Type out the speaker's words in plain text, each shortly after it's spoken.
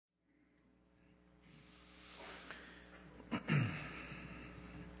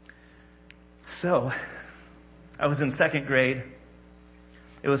So, I was in second grade.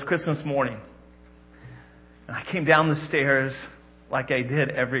 It was Christmas morning. And I came down the stairs like I did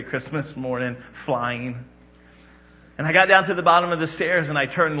every Christmas morning, flying. And I got down to the bottom of the stairs and I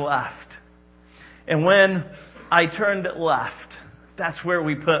turned left. And when I turned left, that's where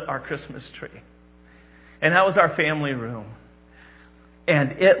we put our Christmas tree. And that was our family room.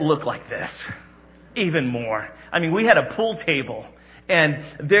 And it looked like this. Even more. I mean, we had a pool table. And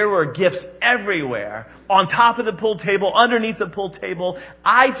there were gifts everywhere. On top of the pool table, underneath the pool table.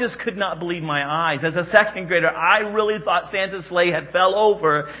 I just could not believe my eyes. As a second grader, I really thought Santa's sleigh had fell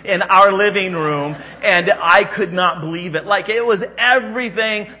over in our living room. And I could not believe it. Like it was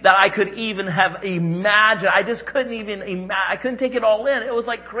everything that I could even have imagined. I just couldn't even imagine. I couldn't take it all in. It was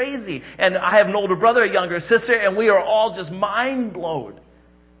like crazy. And I have an older brother, a younger sister, and we are all just mind blown.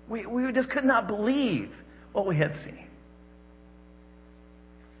 We just could not believe what we had seen.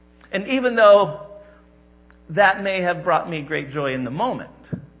 And even though that may have brought me great joy in the moment,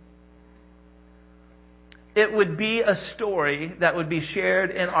 it would be a story that would be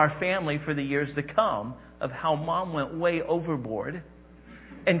shared in our family for the years to come of how Mom went way overboard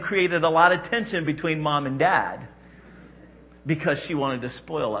and created a lot of tension between Mom and Dad because she wanted to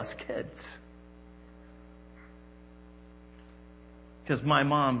spoil us kids. Because my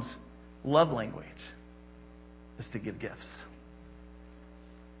mom's love language is to give gifts.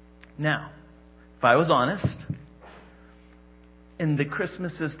 Now, if I was honest, in the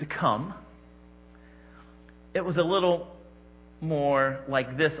Christmases to come, it was a little more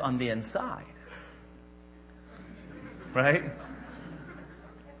like this on the inside. Right?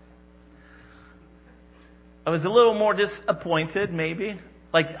 I was a little more disappointed, maybe.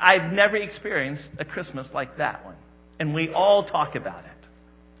 Like, I've never experienced a Christmas like that one. And we all talk about it.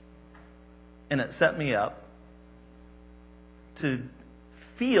 And it set me up to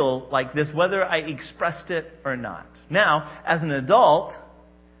feel like this, whether I expressed it or not. Now, as an adult,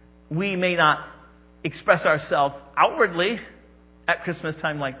 we may not express ourselves outwardly at Christmas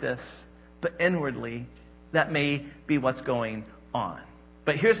time like this, but inwardly, that may be what's going on.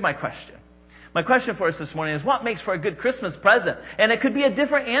 But here's my question. My question for us this morning is, what makes for a good Christmas present? And it could be a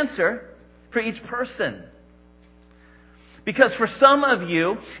different answer for each person. Because for some of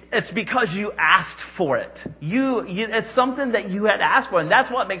you, it's because you asked for it. It's something that you had asked for, and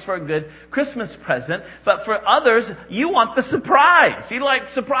that's what makes for a good Christmas present. But for others, you want the surprise. You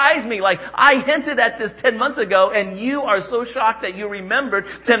surprise me. Like, I hinted at this 10 months ago, and you are so shocked that you remembered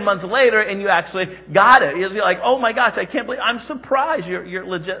 10 months later, and you actually got it. You're like, oh my gosh, I can't believe, I'm surprised. You're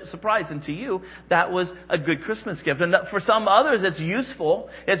legit surprised. And to you, that was a good Christmas gift. And for some others, it's useful.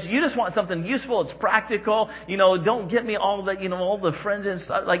 You just want something useful. It's practical. Don't get me all the friends and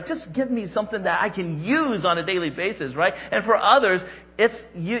stuff. Like, just give me something that I can use on a daily basis, right? And for others, it's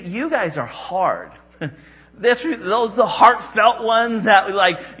you guys are hard. Those are heartfelt ones that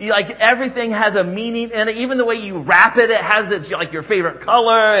like everything has a meaning in it. Even the way you wrap it, it has its like your favorite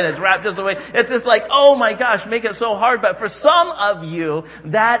color, and it's wrapped just the way. It's just like, oh my gosh, make it so hard. But for some of you,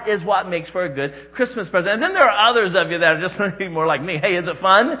 that is what makes for a good Christmas present. And then there are others of you that are just going to be more like me. Hey, is it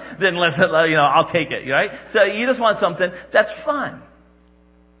fun? Then listen, I'll take it, right? So you just want something that's fun.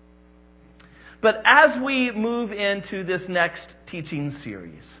 But as we move into this next teaching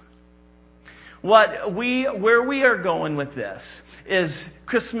series, where we are going with this is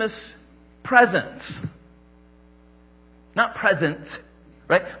Christmas presents. Not presents,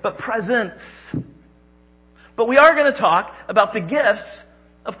 right? But presents. But we are going to talk about the gifts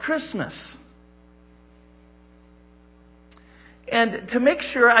of Christmas. And to make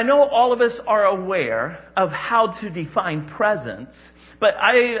sure, I know all of us are aware of how to define presents, but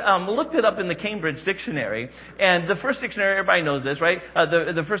I looked it up in the Cambridge Dictionary, and the first dictionary, everybody knows this, right?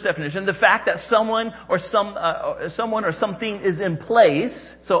 The first definition, the fact that someone or something is in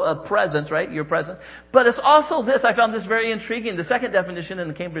place, so a presence, right? Your presence. But it's also this, I found this very intriguing. The second definition in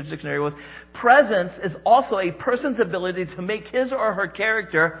the Cambridge Dictionary was, presence is also a person's ability to make his or her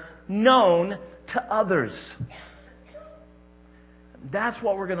character known to others. That's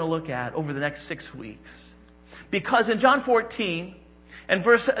what we're going to look at over the next 6 weeks. Because in John 14, and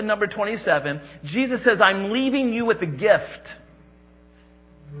verse number 27, Jesus says, I'm leaving you with a gift.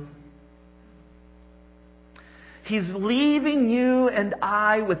 He's leaving you and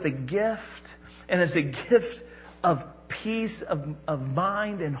I with a gift. And it's a gift of peace of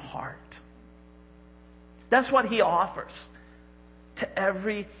mind and heart. That's what He offers to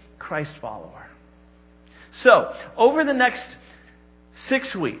every Christ follower. So, over the next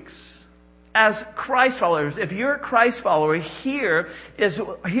 6 weeks, as Christ followers, if you're a Christ follower, here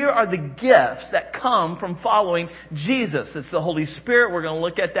are the gifts that come from following Jesus. It's the Holy Spirit. We're going to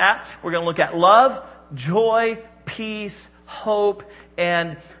look at that. We're going to look at love, joy, peace, hope,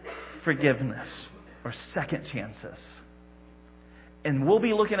 and forgiveness, or second chances. And we'll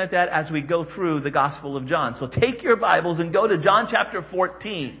be looking at that as we go through the Gospel of John. So take your Bibles and go to John chapter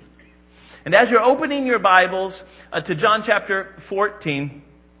 14. And as you're opening your Bibles to John chapter 14,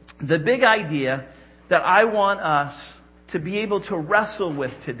 the big idea that I want us to be able to wrestle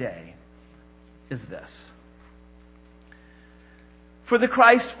with today is this. For the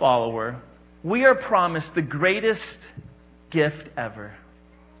Christ follower, we are promised the greatest gift ever.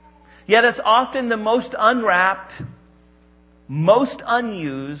 Yet it's often the most unwrapped, most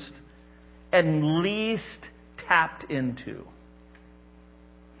unused, and least tapped into.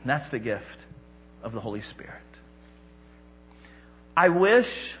 And that's the gift of the Holy Spirit. I wish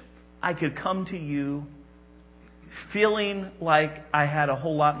I could come to you feeling like I had a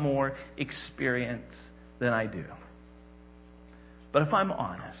whole lot more experience than I do. But if I'm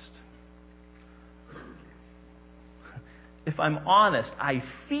honest, I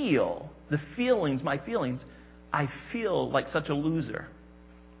feel my feelings, I feel like such a loser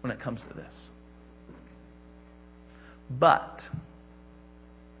when it comes to this. But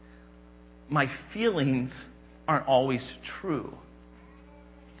my feelings aren't always true.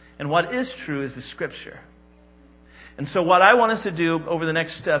 And what is true is the Scripture. And so what I want us to do over the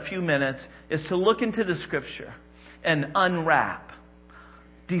next few minutes is to look into the Scripture and unwrap,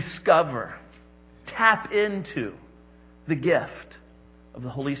 discover, tap into the gift of the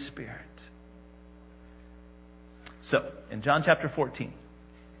Holy Spirit. So, in John chapter 14,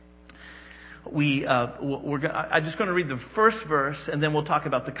 I'm just going to read the first verse, and then we'll talk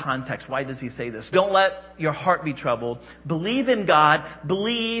about the context. Why does he say this? Don't let your heart be troubled. Believe in God.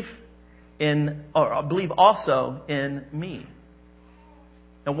 Believe also in me.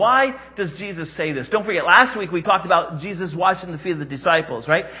 Now, why does Jesus say this? Don't forget, last week we talked about Jesus washing the feet of the disciples,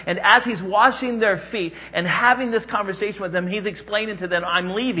 right? And as he's washing their feet and having this conversation with them, he's explaining to them, I'm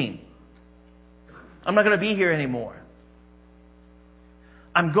leaving. I'm not going to be here anymore.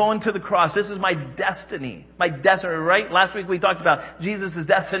 I'm going to the cross. This is my destiny. My destiny, right? Last week we talked about Jesus'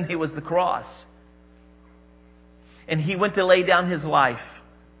 destiny was the cross. And he went to lay down his life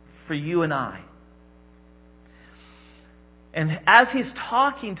for you and I. And as he's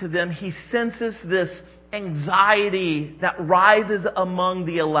talking to them, he senses this anxiety that rises among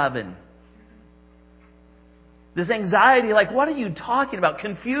the 11. This anxiety, like, what are you talking about?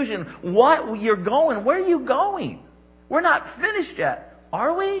 Confusion. What? You're going? Where are you going? We're not finished yet.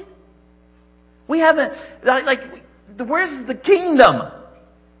 Are we? We haven't, where's the kingdom?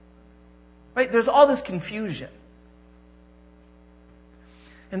 Right? There's all this confusion.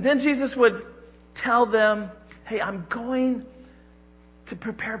 And then Jesus would tell them, hey, I'm going to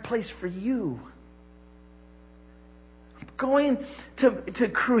prepare a place for you. I'm going to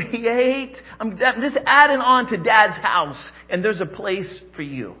create, I'm just adding on to Dad's house, and there's a place for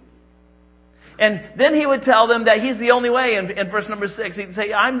you. And then he would tell them that he's the only way. In verse number 6, he'd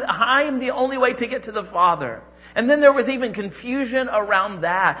say, I am the only way to get to the Father. And then there was even confusion around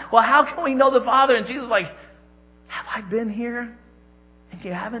that. Well, how can we know the Father? And Jesus is like, have I been here and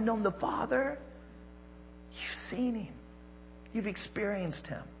you haven't known the Father? You've seen him. You've experienced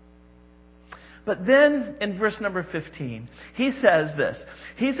him. But then in verse number 15, he says this.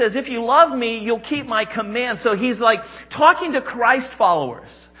 He says, if you love me, you'll keep my commands. So he's like talking to Christ followers.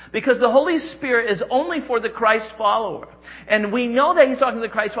 Because the Holy Spirit is only for the Christ follower. And we know that he's talking to the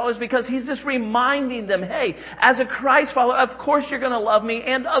Christ followers because he's just reminding them, hey, as a Christ follower, of course you're going to love me.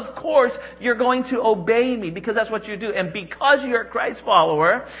 And of course you're going to obey me because that's what you do. And because you're a Christ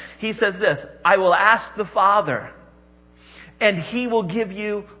follower, he says this, I will ask the Father and he will give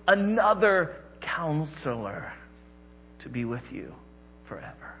you another counselor to be with you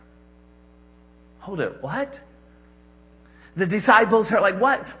forever. Hold it, what? The disciples are like,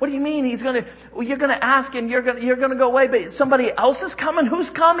 what? What do you mean? You're going to ask and you're going to go away, but somebody else is coming? Who's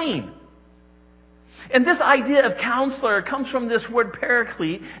coming? And this idea of counselor comes from this word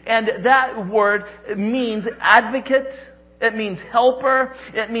paraclete, and that word means advocate. It means helper.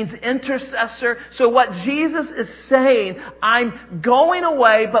 It means intercessor. So what Jesus is saying, I'm going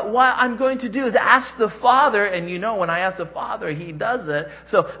away, but what I'm going to do is ask the Father, and you know when I ask the Father, he does it.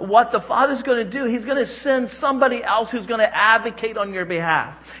 So what the Father's going to do, he's going to send somebody else who's going to advocate on your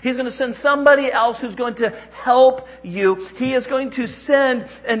behalf. He's going to send somebody else who's going to help you. He is going to send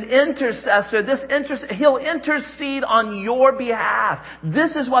an intercessor. He'll intercede on your behalf.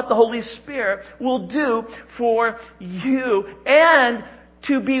 This is what the Holy Spirit will do for you. And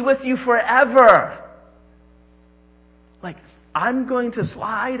to be with you forever. Like, I'm going to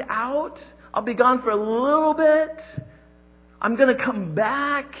slide out. I'll be gone for a little bit. I'm going to come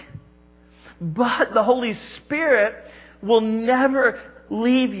back. But the Holy Spirit will never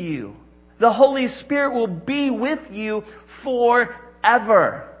leave you. The Holy Spirit will be with you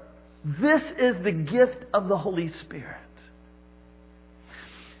forever. This is the gift of the Holy Spirit.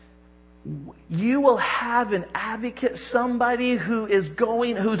 You will have an advocate, somebody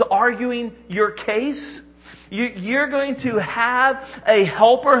who's arguing your case. You're going to have a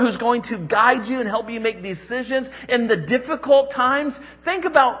helper who's going to guide you and help you make decisions in the difficult times. Think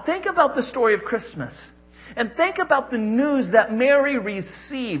about the story of Christmas. And think about the news that Mary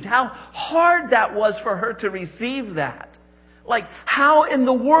received. How hard that was for her to receive that. Like, how in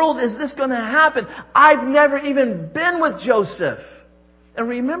the world is this going to happen? I've never even been with Joseph. And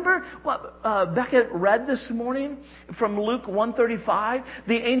remember what Becca read this morning from Luke 1:35?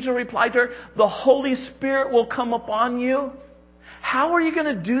 The angel replied to her, the Holy Spirit will come upon you. How are you going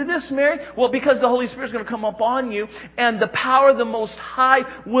to do this, Mary? Well, because the Holy Spirit is going to come upon you, and the power of the Most High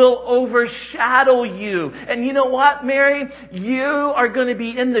will overshadow you. And you know what, Mary? You are going to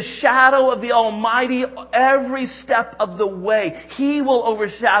be in the shadow of the Almighty every step of the way. He will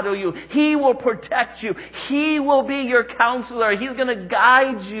overshadow you. He will protect you. He will be your counselor. He's going to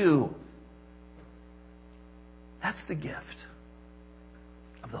guide you. That's the gift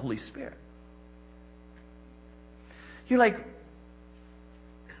of the Holy Spirit. You're like,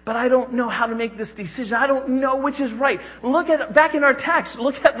 but I don't know how to make this decision. I don't know which is right. Look at, back in our text,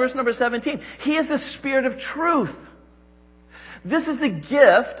 look at verse number 17. He is the Spirit of truth. This is the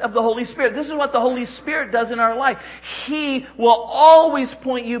gift of the Holy Spirit. This is what the Holy Spirit does in our life. He will always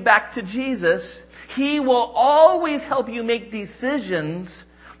point you back to Jesus. He will always help you make decisions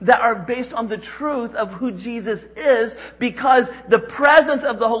that are based on the truth of who Jesus is, because the presence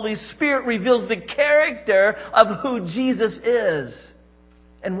of the Holy Spirit reveals the character of who Jesus is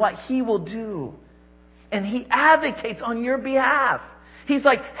and what He will do. And He advocates on your behalf. He's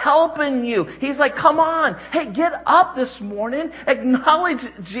like helping you. He's like, come on. Hey, get up this morning. Acknowledge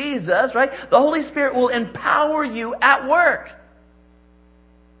Jesus, right? The Holy Spirit will empower you at work.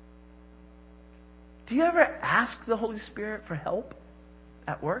 Do you ever ask the Holy Spirit for help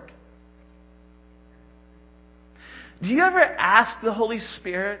at work? Do you ever ask the Holy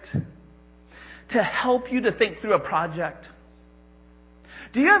Spirit to help you to think through a project?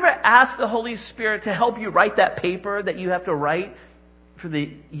 Do you ever ask the Holy Spirit to help you write that paper that you have to write for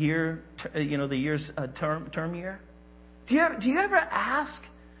the year, the year's term year? Do you ever ask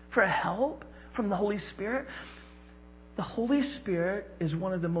for help from the Holy Spirit? The Holy Spirit is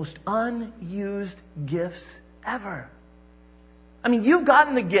one of the most unused gifts ever. I mean, you've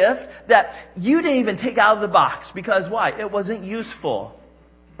gotten the gift that you didn't even take out of the box because why? It wasn't useful.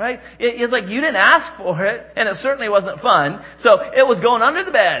 Right? It's like you didn't ask for it, and it certainly wasn't fun. So it was going under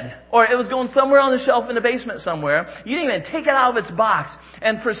the bed, or it was going somewhere on the shelf in the basement somewhere. You didn't even take it out of its box.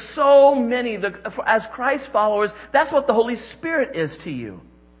 And for so many, as Christ followers, that's what the Holy Spirit is to you.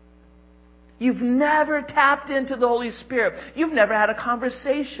 You've never tapped into the Holy Spirit. You've never had a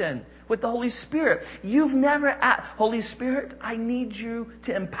conversation with the Holy Spirit. You've never asked, Holy Spirit, I need you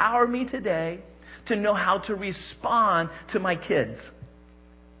to empower me today to know how to respond to my kids.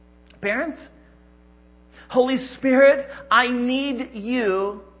 Parents, Holy Spirit, I need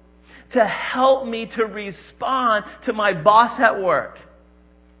you to help me to respond to my boss at work.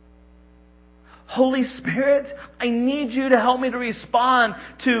 Holy Spirit, I need you to help me to respond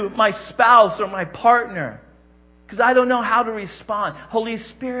to my spouse or my partner, because I don't know how to respond. Holy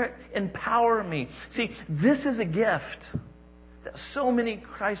Spirit, empower me. See, this is a gift that so many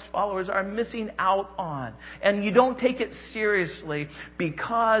Christ followers are missing out on. And you don't take it seriously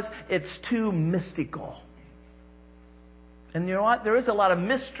because it's too mystical. And you know what? There is a lot of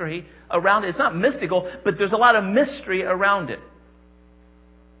mystery around it. It's not mystical, but there's a lot of mystery around it.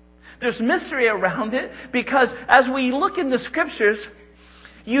 There's mystery around it because as we look in the Scriptures,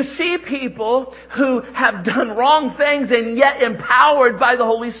 you see people who have done wrong things and yet empowered by the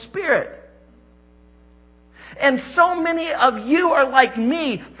Holy Spirit. And so many of you are like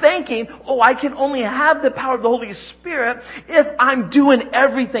me, thinking, I can only have the power of the Holy Spirit if I'm doing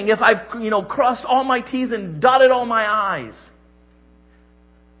everything, if I've, crossed all my T's and dotted all my I's.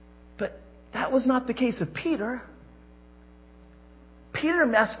 But that was not the case of Peter. Peter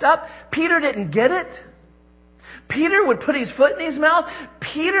messed up. Peter didn't get it. Peter would put his foot in his mouth.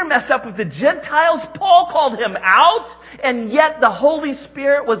 Peter messed up with the Gentiles. Paul called him out, and yet the Holy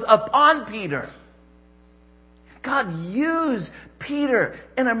Spirit was upon Peter. God used Peter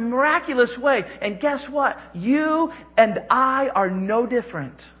in a miraculous way. And guess what? You and I are no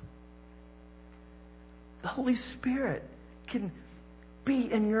different. The Holy Spirit can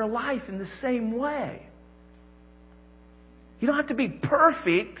be in your life in the same way. You don't have to be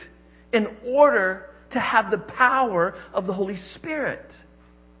perfect in order to have the power of the Holy Spirit.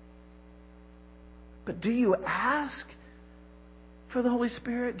 But do you ask for the Holy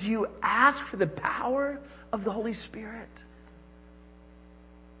Spirit? Do you ask for the power of the Holy Spirit?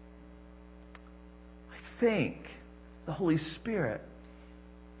 I think the Holy Spirit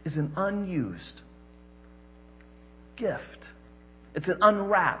is an unused gift. It's an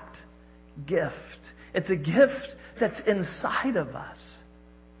unwrapped gift. It's a gift that's inside of us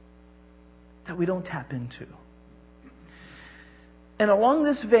that we don't tap into. And along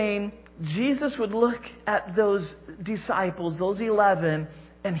this vein, Jesus would look at those disciples, those 11,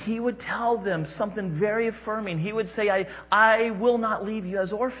 and He would tell them something very affirming. He would say, I will not leave you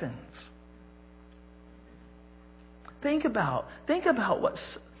as orphans. Think about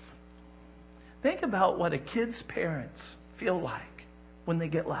what a kid's parents feel like when they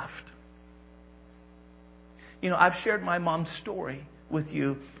get left. You know, I've shared my mom's story with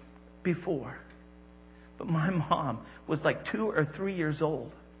you before. But my mom was like 2 or 3 years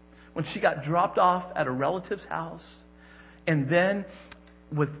old when she got dropped off at a relative's house, and then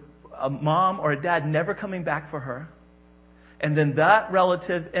with a mom or a dad never coming back for her. And then that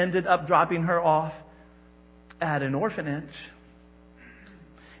relative ended up dropping her off at an orphanage.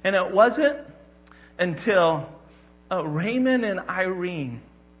 And it wasn't until Raymond and Irene,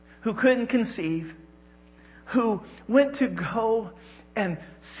 who couldn't conceive, who went to go and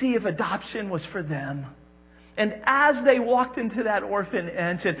see if adoption was for them. And as they walked into that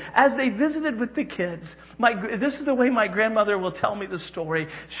orphanage and as they visited with the kids, this is the way my grandmother will tell me the story.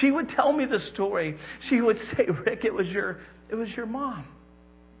 She would tell me the story. She would say, Rick, it was your mom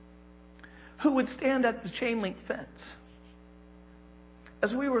who would stand at the chain link fence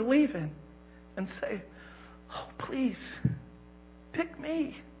as we were leaving and say, oh, please, pick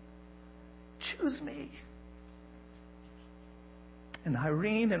me. Choose me. And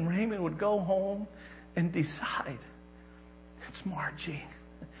Irene and Raymond would go home and decide, it's Margie.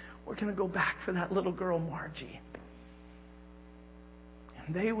 We're going to go back for that little girl, Margie.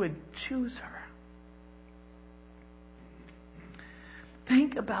 And they would choose her.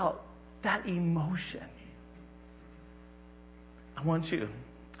 Think about that emotion.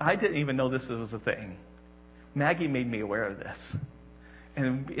 I didn't even know this was a thing. Maggie made me aware of this.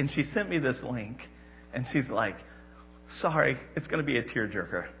 And she sent me this link. And she's like, sorry, it's going to be a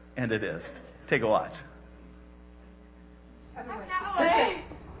tearjerker. And it is. Take a watch. Everyone, okay,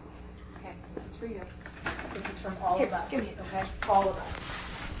 this is for you. This is from all of us. Give me, okay? All of us.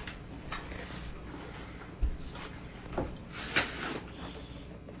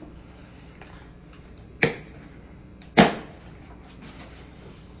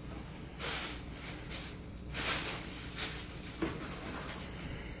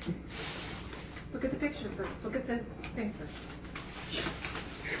 Look at the picture first. Look at the thing first.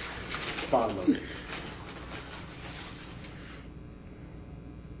 Bottom of it.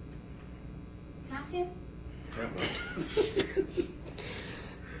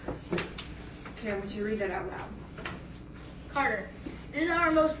 Okay, would you read that out loud? Carter, this is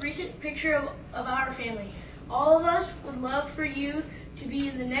our most recent picture of our family. All of us would love for you to be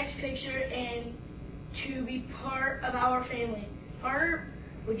in the next picture and to be part of our family. Carter,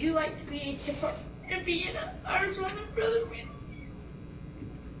 would you like to be in our son and brother?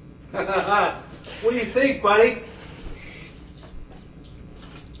 What do you think, buddy?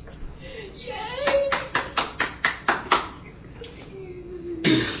 Yay!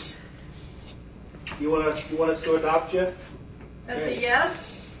 You want us to adopt you? That's a yes.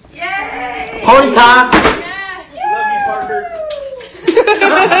 Yay! Party time! Yeah. Love you, Parker!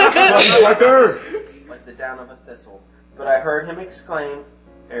 Like the down of a thistle. But I heard him exclaim,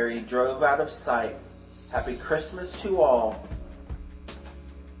 ere he drove out of sight, Happy Christmas to all,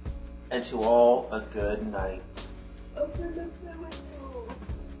 and to all a good night.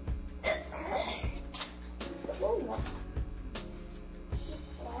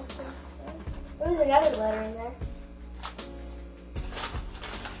 There's another letter in there.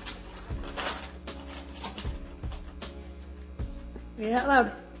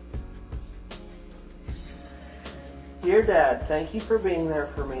 Yeah. Dear Dad, thank you for being there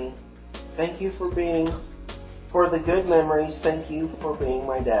for me. Thank you for the good memories. Thank you for being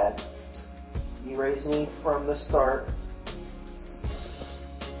my dad. You raised me from the start.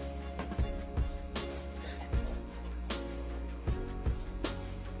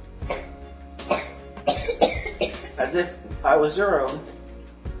 I was your own.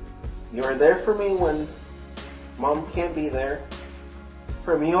 You are there for me when Mom can't be there.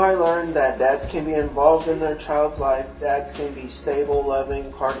 From you I learned that dads can be involved in their child's life. Dads can be stable,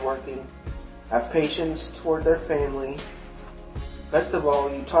 loving, hardworking, have patience toward their family. Best of all,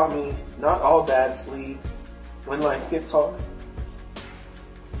 you taught me not all dads leave when life gets hard.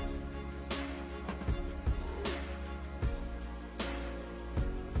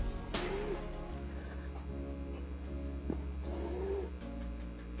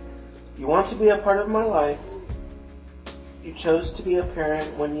 You want to be a part of my life. You chose to be a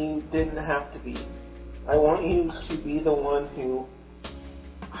parent when you didn't have to be. I want you to be the one who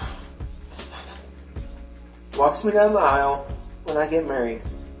walks me down the aisle when I get married.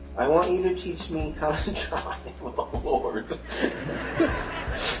 I want you to teach me how to drive, oh Lord.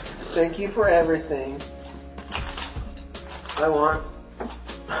 Thank you for everything. I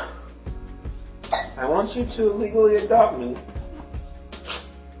want you to legally adopt me.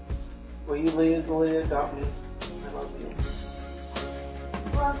 Will you legally adopt me? I love you.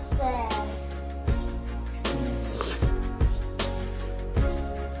 Well said.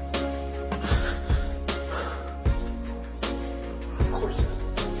 Of course.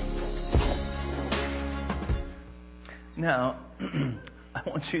 Now, I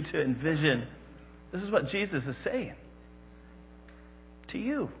want you to envision, this is what Jesus is saying to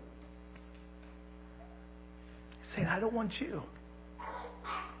you. He's saying, I don't want you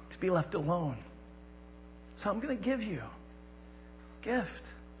to be left alone. So I'm going to give you a gift.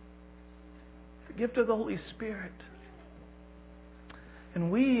 The gift of the Holy Spirit.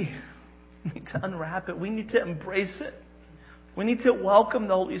 And we need to unwrap it. We need to embrace it. We need to welcome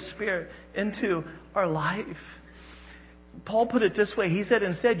the Holy Spirit into our life. Paul put it this way. He said,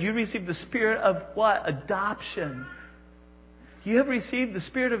 instead, you received the spirit of what? Adoption. You have received the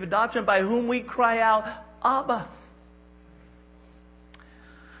spirit of adoption by whom we cry out, Abba.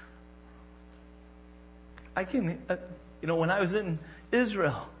 When I was in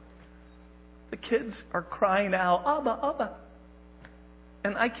Israel, the kids are crying out, Abba, Abba.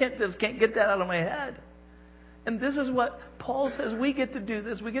 And I can't get that out of my head. And this is what Paul says. We get to do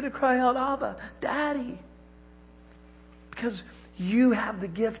this. We get to cry out, Abba, Daddy. Because you have the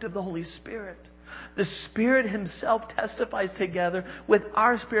gift of the Holy Spirit. The Spirit Himself testifies together with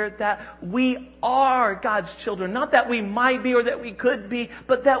our spirit that we are God's children. Not that we might be or that we could be,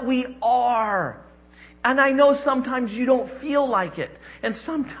 but that we are. And I know sometimes you don't feel like it. And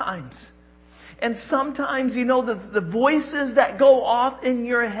sometimes, the voices that go off in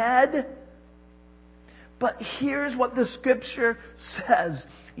your head. But here's what the Scripture says.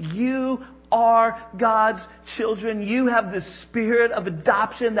 You are God's children. You have the spirit of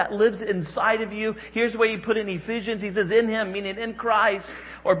adoption that lives inside of you. Here's where you put in Ephesians. He says, in Him, meaning in Christ,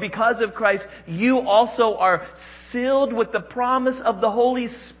 or because of Christ, you also are sealed with the promise of the Holy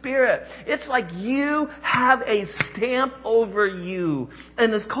Spirit. It's like you have a stamp over you,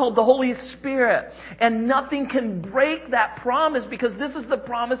 and it's called the Holy Spirit. And nothing can break that promise because this is the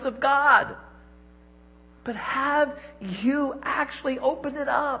promise of God. But have you actually opened it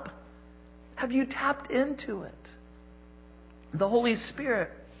up? Have you tapped into it? The Holy Spirit.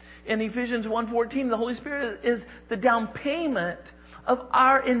 In Ephesians 1:14, the Holy Spirit is the down payment of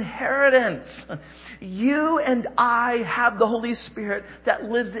our inheritance. You and I have the Holy Spirit that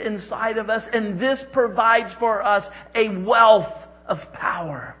lives inside of us, and this provides for us a wealth of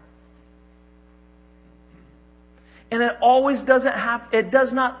power. And it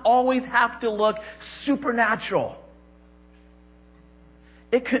does not always have to look supernatural.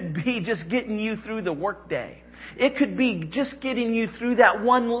 It could be just getting you through the workday. It could be just getting you through that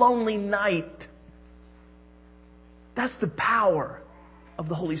one lonely night. That's the power of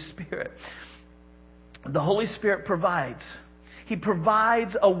the Holy Spirit. The Holy Spirit provides. He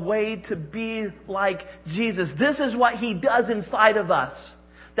provides a way to be like Jesus. This is what He does inside of us.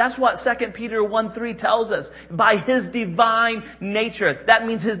 That's what 2 Peter 1:3 tells us. By His divine nature. That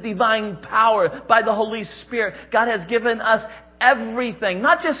means His divine power. By the Holy Spirit. God has given us everything,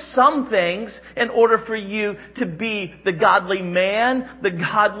 not just some things, in order for you to be the godly man, the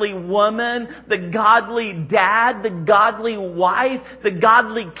godly woman, the godly dad, the godly wife, the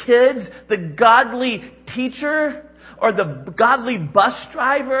godly kids, the godly teacher, or the godly bus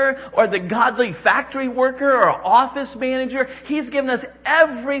driver, or the godly factory worker, or office manager. He's given us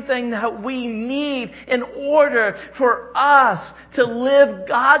everything that we need in order for us to live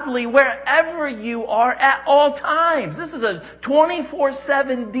godly wherever you are at all times. This is a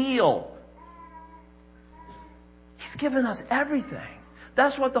 24/7 deal. He's given us everything.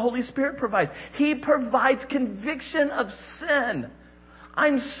 That's what the Holy Spirit provides. He provides conviction of sin.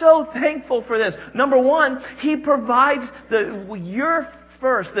 I'm so thankful for this. Number one, He provides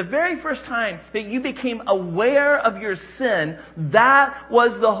the very first time that you became aware of your sin, that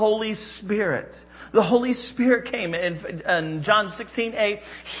was the Holy Spirit. The Holy Spirit came in John 16:8.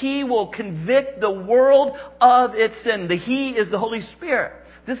 He will convict the world of its sin. The He is the Holy Spirit.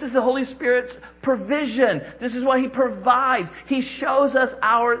 This is the Holy Spirit's provision. This is what He provides. He shows us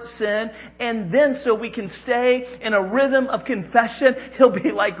our sin, and then so we can stay in a rhythm of confession, He'll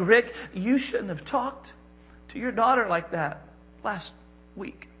be like, Rick, you shouldn't have talked to your daughter like that last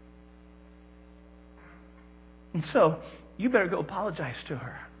week. And so, you better go apologize to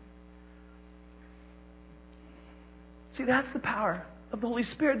her. See, that's the power of the Holy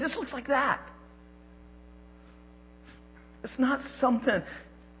Spirit. This looks like that. It's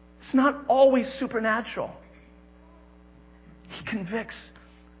not always supernatural. He convicts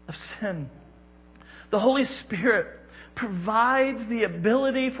of sin. The Holy Spirit provides the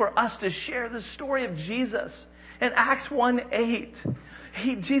ability for us to share the story of Jesus. In Acts 1:8,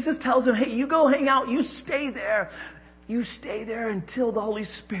 Jesus tells him, hey, you go hang out, you stay there. You stay there until the Holy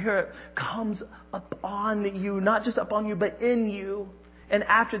Spirit comes upon you, not just upon you, but in you. And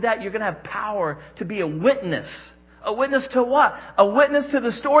after that, you're going to have power to be a witness. A witness to what? A witness to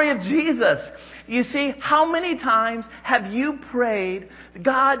the story of Jesus. You see, how many times have you prayed,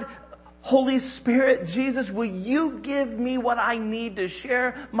 God, Holy Spirit, Jesus, will you give me what I need to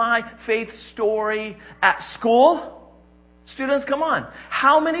share my faith story at school? Students, come on.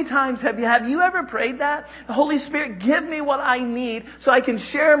 How many times have you ever prayed that? Holy Spirit, give me what I need so I can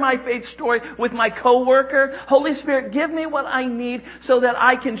share my faith story with my coworker. Holy Spirit, give me what I need so that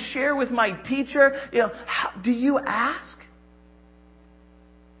I can share with my teacher. Do you ask?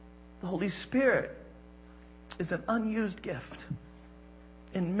 The Holy Spirit is an unused gift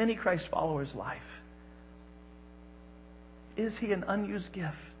in many Christ followers' life. Is He an unused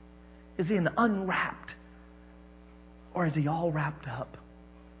gift? Is He an unwrapped? Or is He all wrapped up?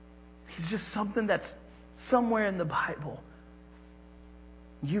 He's just something that's somewhere in the Bible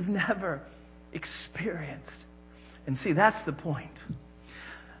you've never experienced. And see, that's the point.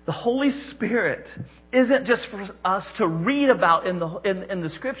 The Holy Spirit isn't just for us to read about in the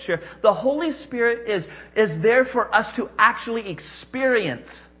Scripture. The Holy Spirit is there for us to actually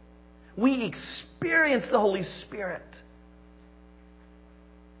experience. We experience the Holy Spirit.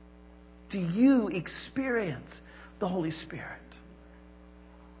 Do you experience the Holy Spirit?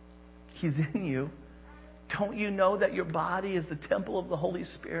 He's in you. Don't you know that your body is the temple of the Holy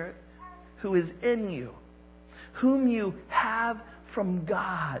Spirit who is in you, whom you have from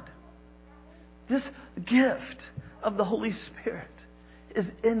God? This gift of the Holy Spirit is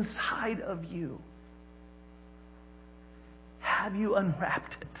inside of you. Have you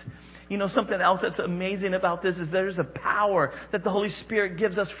unwrapped it? You know, something else that's amazing about this is there's a power that the Holy Spirit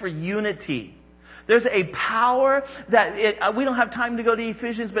gives us for unity. There's a power that we don't have time to go to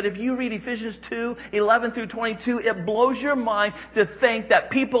Ephesians, but if you read Ephesians 2:11 through 22, it blows your mind to think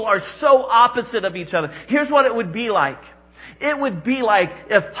that people are so opposite of each other. Here's what it would be like. It would be like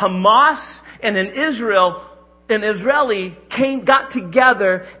if Hamas and an Israeli got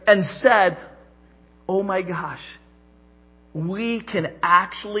together and said, oh my gosh, we can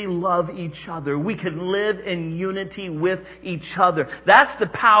actually love each other. We can live in unity with each other. That's the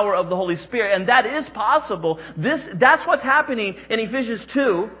power of the Holy Spirit. And that is possible. That's what's happening in Ephesians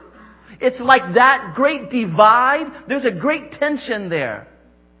 2. It's like that great divide. There's a great tension there.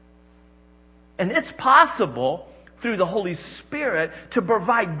 And it's possible through the Holy Spirit to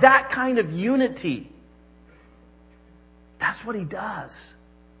provide that kind of unity. That's what He does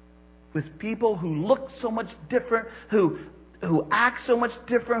with people who look so much different, who act so much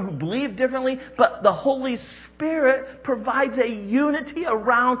different, who believe differently, but the Holy Spirit provides a unity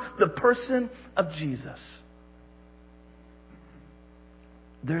around the person of Jesus.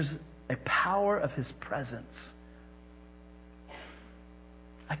 There's a power of His presence.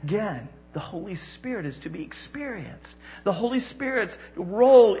 Again, the Holy Spirit is to be experienced. The Holy Spirit's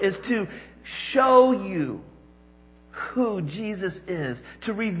role is to show you who Jesus is,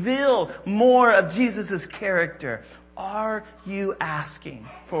 to reveal more of Jesus' character. Are you asking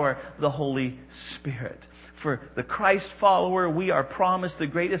for the Holy Spirit? For the Christ follower, we are promised the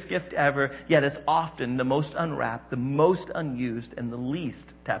greatest gift ever, yet it's often the most unwrapped, the most unused, and the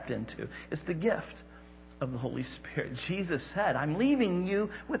least tapped into. It's the gift of the Holy Spirit. Jesus said, I'm leaving you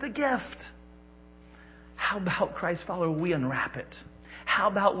with a gift. How about Christ follower, we unwrap it? How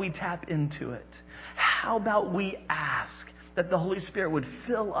about we tap into it? How about we ask that the Holy Spirit would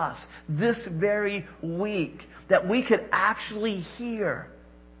fill us this very week, that we could actually hear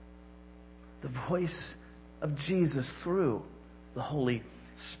the voice of Jesus through the Holy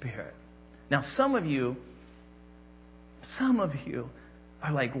Spirit. Now, some of you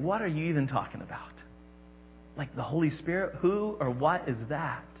are like, what are you even talking about? Like the Holy Spirit? Who or what is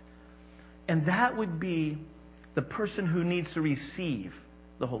that? And that would be the person who needs to receive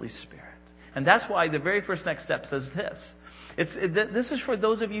the Holy Spirit. And that's why the very first next step says this. This is for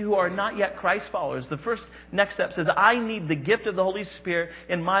those of you who are not yet Christ followers. The first next step says, I need the gift of the Holy Spirit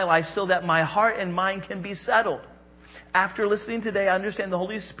in my life so that my heart and mind can be settled. After listening today, I understand the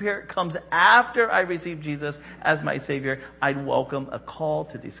Holy Spirit comes after I receive Jesus as my Savior. I'd welcome a call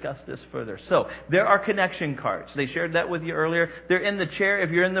to discuss this further. So, there are connection cards. They shared that with you earlier. They're in the chair.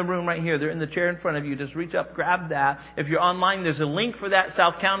 If you're in the room right here, they're in the chair in front of you. Just reach up, grab that. If you're online, there's a link for that.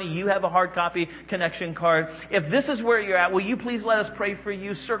 South County, you have a hard copy connection card. If this is where you're at, will you please let us pray for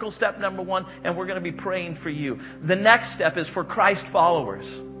you? Circle step number 1, and we're going to be praying for you. The next step is for Christ followers.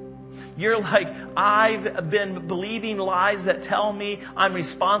 You're like, I've been believing lies that tell me I'm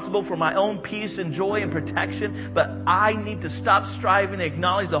responsible for my own peace and joy and protection, but I need to stop striving to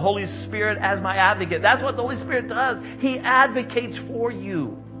acknowledge the Holy Spirit as my advocate. That's what the Holy Spirit does. He advocates for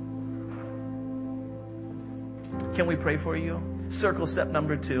you. Can we pray for you? Circle step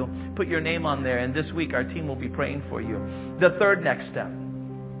number 2. Put your name on there, and this week our team will be praying for you. The third next step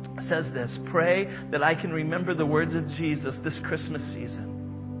says this: pray that I can remember the words of Jesus this Christmas season.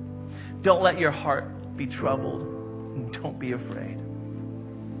 Don't let your heart be troubled. And don't be afraid.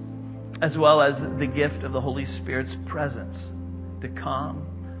 As well as the gift of the Holy Spirit's presence to calm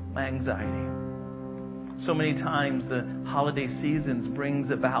my anxiety. So many times the holiday seasons brings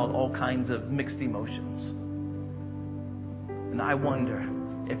about all kinds of mixed emotions. And I wonder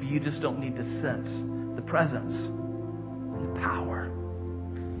if you just don't need to sense the presence and the power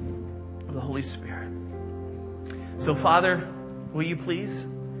of the Holy Spirit. So, Father, will you please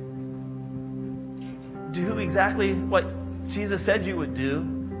do exactly what Jesus said you would do,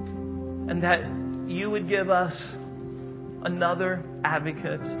 and that you would give us another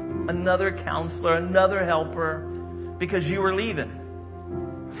advocate, another counselor, another helper, because you were leaving.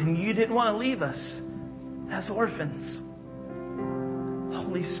 And you didn't want to leave us as orphans.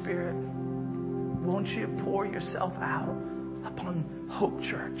 Holy Spirit, won't you pour yourself out upon Hope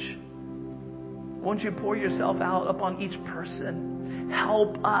Church? Won't you pour yourself out upon each person?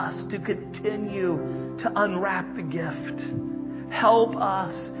 Help us to continue to unwrap the gift. Help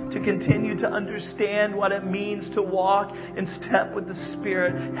us to continue to understand what it means to walk in step with the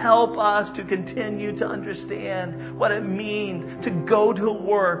Spirit. Help us to continue to understand what it means to go to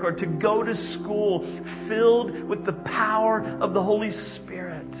work or to go to school filled with the power of the Holy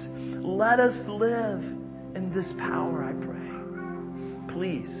Spirit. Let us live in this power, I pray.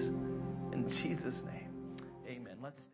 Please, in Jesus' name.